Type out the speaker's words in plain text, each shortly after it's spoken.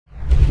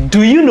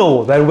Do you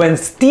know that when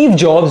Steve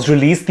Jobs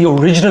released the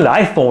original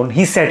iPhone,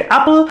 he set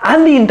Apple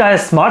and the entire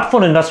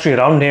smartphone industry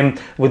around him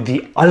with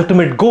the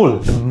ultimate goal,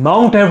 the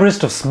Mount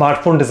Everest of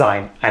smartphone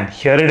design. And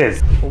here it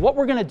is. Well, what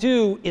we're going to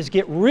do is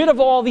get rid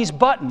of all these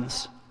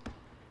buttons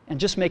and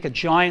just make a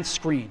giant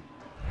screen.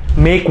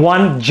 Make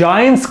one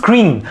giant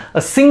screen,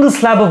 a single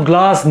slab of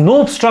glass,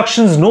 no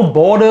obstructions, no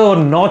border or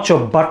notch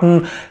or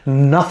button,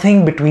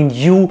 nothing between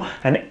you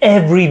and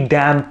every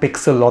damn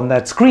pixel on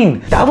that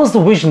screen. That was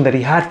the vision that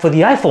he had for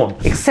the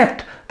iPhone,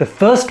 except the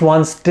first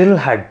one still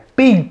had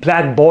big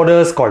black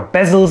borders called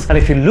bezels, and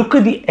if you look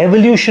at the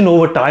evolution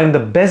over time, the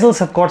bezels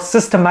have got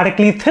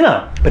systematically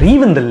thinner. But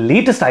even the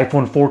latest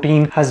iPhone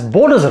 14 has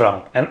borders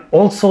around, and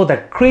also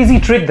that crazy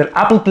trick that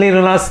Apple played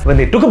on us when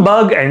they took a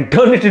bug and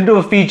turned it into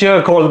a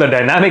feature called the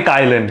dynamic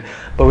island.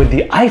 But with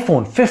the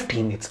iPhone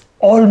 15, it's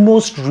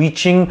almost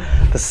reaching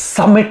the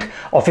summit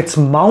of its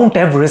Mount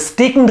Everest,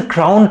 taking the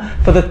crown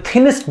for the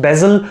thinnest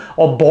bezel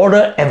or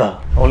border ever.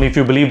 Only if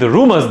you believe the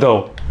rumors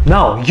though.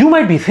 Now, you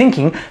might be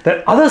thinking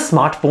that other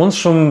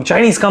smartphones from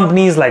Chinese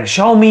companies like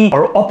Xiaomi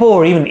or Oppo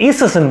or even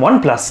Asus and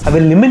OnePlus have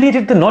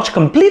eliminated the notch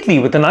completely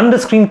with an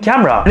under-screen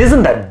camera. And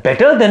isn't that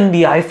better than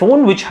the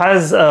iPhone, which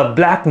has a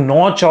black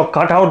notch or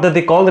cutout that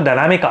they call the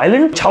dynamic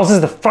island, which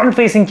houses the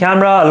front-facing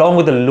camera along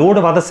with a load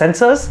of other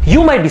sensors?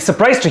 You might be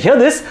surprised to hear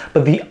this,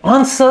 but the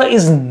answer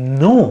is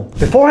no.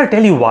 Before I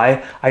tell you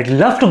why, I'd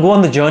love to go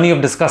on the journey of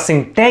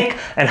discussing tech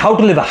and how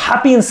to live a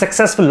happy and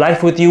successful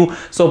life with you,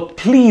 so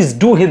please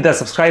do hit that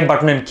subscribe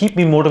button and keep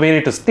me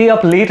motivated to stay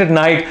up late at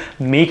night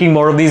making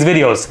more of these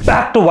videos.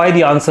 Back to why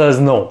the answer is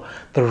no.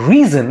 The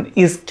reason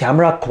is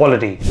camera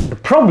quality. The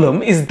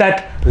problem is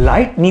that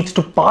light needs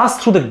to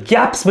pass through the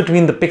gaps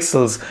between the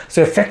pixels,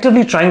 so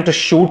effectively trying to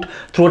shoot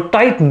through a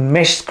tight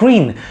mesh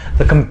screen.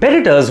 The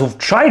competitors who've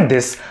tried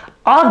this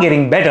are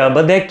getting better,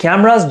 but their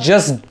cameras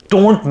just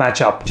don't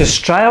match up.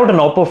 Just try out an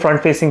Oppo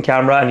front-facing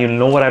camera and you'll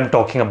know what I'm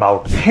talking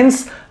about.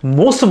 Hence,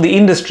 most of the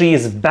industry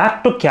is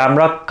back to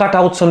camera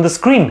cutouts on the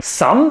screen.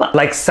 Some,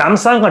 like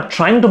Samsung, are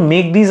trying to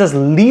make these as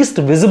least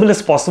visible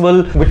as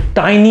possible with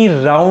tiny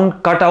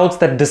round cutouts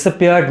that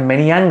disappear at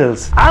many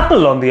angles.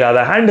 Apple, on the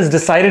other hand, has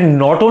decided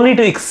not only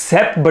to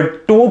accept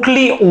but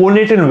totally own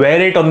it and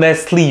wear it on their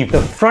sleeve.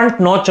 The front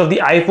notch of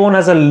the iPhone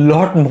has a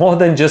lot more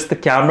than just the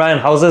camera and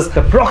houses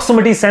the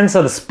proximity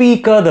sensor, the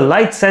speaker, the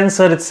light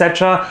sensor,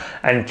 etc.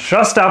 And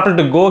trust Apple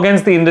to go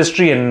against the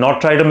industry and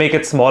not try to make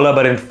it smaller,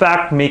 but in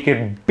fact make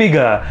it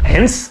bigger.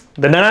 Hence,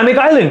 the dynamic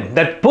island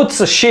that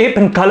puts a shape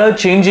and color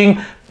changing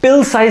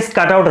pill-sized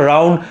cutout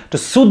around to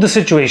suit the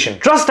situation.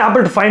 Trust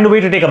Apple to find a way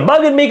to take a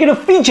bug and make it a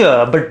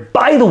feature. But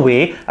by the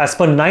way, as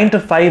per 9 to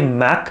 5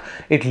 Mac,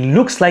 it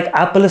looks like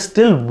Apple is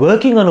still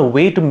working on a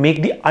way to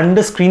make the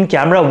under-screen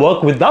camera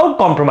work without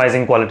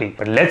compromising quality.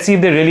 But let's see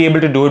if they're really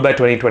able to do it by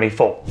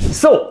 2024.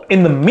 So,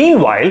 in the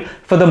meanwhile,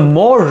 for the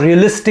more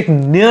realistic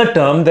near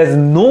term, there's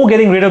no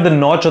getting rid of the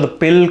notch or the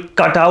pill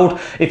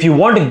cutout if you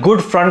want a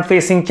good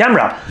front-facing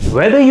camera.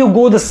 Whether you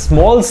go the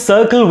small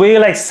circle way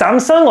like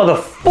Samsung or the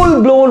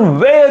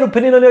full-blown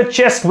opinion on your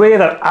chest way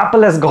that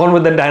Apple has gone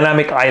with the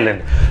dynamic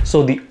island.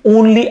 So the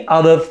only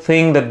other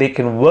thing that they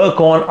can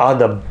work on are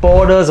the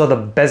borders or the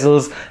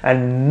bezels,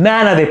 and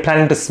man, are they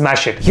planning to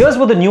smash it. Here's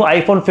what the new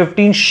iPhone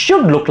 15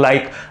 should look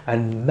like,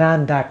 and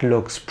man, that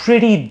looks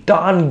pretty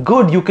darn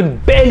good. You can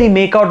barely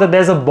make out that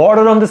there's a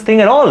border on this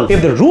thing at all.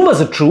 If the rumors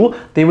are true,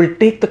 they will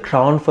take the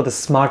crown for the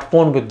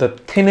smartphone with the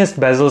thinnest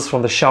bezels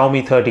from the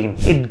Xiaomi 13.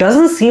 It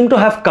doesn't seem to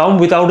have come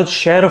without its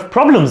share of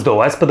problems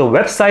though. As per the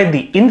website,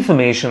 the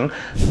information,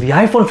 the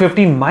iPhone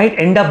 15 might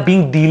end up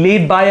being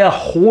delayed by a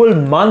whole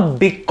month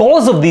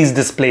because of these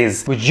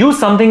displays, which use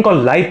something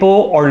called LiPo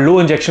or low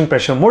injection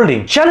pressure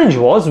molding. Challenge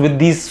was with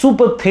these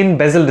super thin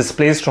bezel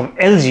displays from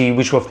LG,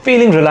 which were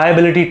failing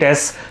reliability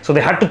tests, so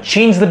they had to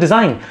change the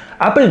design.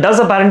 Apple does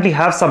apparently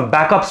have some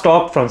backup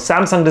stock from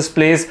Samsung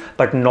displays,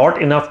 but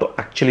not enough to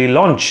actually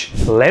launch.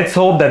 Let's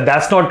hope that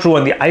that's not true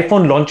and the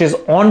iPhone launches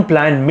on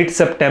plan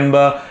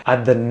mid-September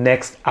at the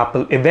next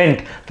Apple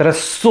event. There are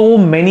so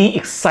many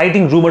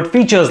exciting rumored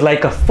features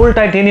like a full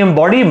titanium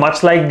body,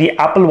 much like the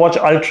Apple Watch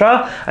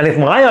Ultra, and if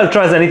my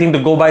Ultra is anything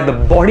to go by, the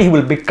body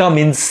will become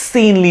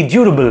insanely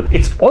durable.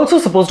 It's also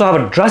supposed to have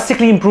a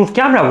drastically improved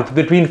camera with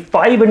between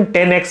 5 and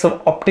 10x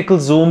of optical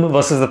zoom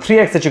versus the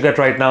 3x that you get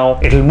right now.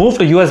 It'll move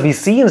to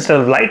USB-C instead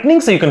of Lightning,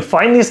 so you can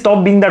finally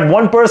stop being that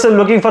one person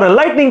looking for a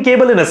lightning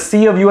cable in a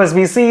sea of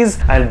USB-Cs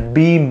and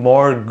be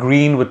more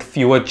green with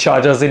fewer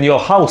chargers in your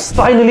house.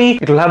 Finally,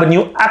 it will have a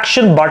new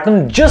action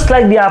button just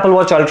like the Apple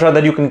Watch Ultra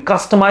that you can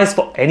customize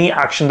for any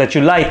action that you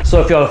like. So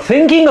if you're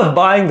thinking of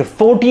buying the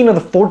 14 or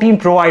the 14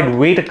 Pro, I'd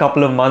wait a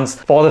couple of months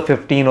for the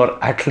 15,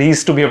 or at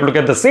least to be able to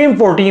get the same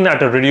 14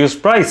 at a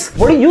reduced price.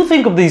 What do you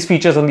think of these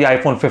features on the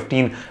iPhone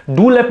 15?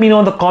 Do let me know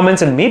in the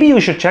comments, and maybe you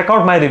should check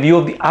out my review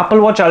of the Apple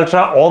Watch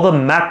Ultra or the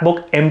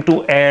MacBook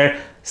M2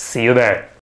 Air. See you there.